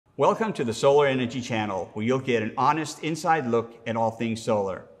Welcome to the Solar Energy Channel, where you'll get an honest inside look at all things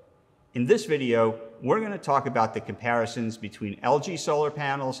solar. In this video, we're going to talk about the comparisons between LG solar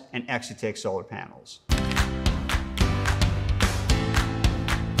panels and Axitec solar panels.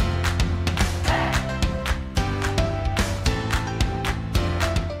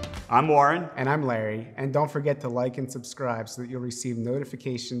 I'm Warren. And I'm Larry. And don't forget to like and subscribe so that you'll receive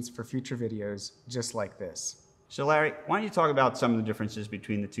notifications for future videos just like this. So Larry, why don't you talk about some of the differences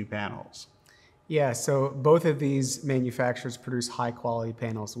between the two panels? Yeah, so both of these manufacturers produce high quality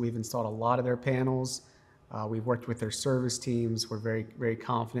panels. We've installed a lot of their panels. We've worked with their service teams. We're very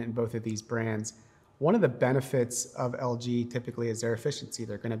confident in both of these brands. One of the benefits of LG typically is their efficiency.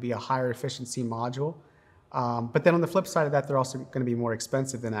 They're going to be a higher efficiency module. But then on the flip side of that, they're also going to be more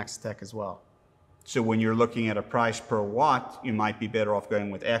expensive than Axitec as well. So when you're looking at a price per watt, you might be better off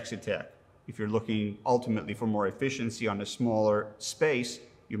going with Axitec. If you're looking ultimately for more efficiency on a smaller space,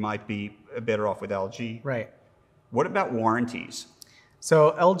 you might be better off with LG. Right. What about warranties?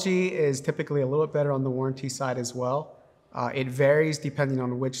 So LG is typically a little bit better on the warranty side as well. It varies depending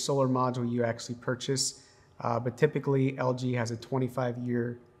on which solar module you actually purchase, but typically LG has a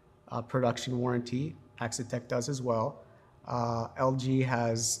 25-year production warranty. Axitec does as well. LG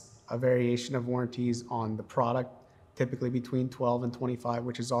has a variation of warranties on the product, typically between 12 and 25,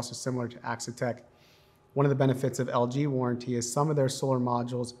 which is also similar to Axitec. One of the benefits of LG warranty is some of their solar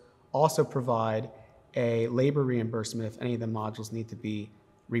modules also provide a labor reimbursement if any of the modules need to be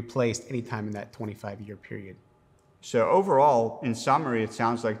replaced anytime in that 25-year period. So overall, in summary, it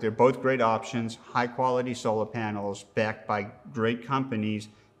sounds like they're both great options, high quality solar panels backed by great companies.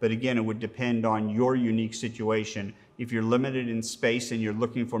 But again, it would depend on your unique situation. If you're limited in space and you're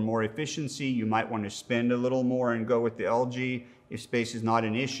looking for more efficiency, you might want to spend a little more and go with the LG. If space is not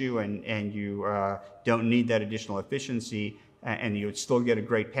an issue and you don't need that additional efficiency, and you would still get a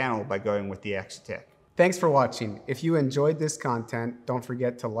great panel by going with the Axitec. Thanks for watching. If you enjoyed this content, don't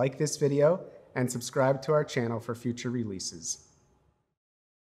forget to like this video and subscribe to our channel for future releases.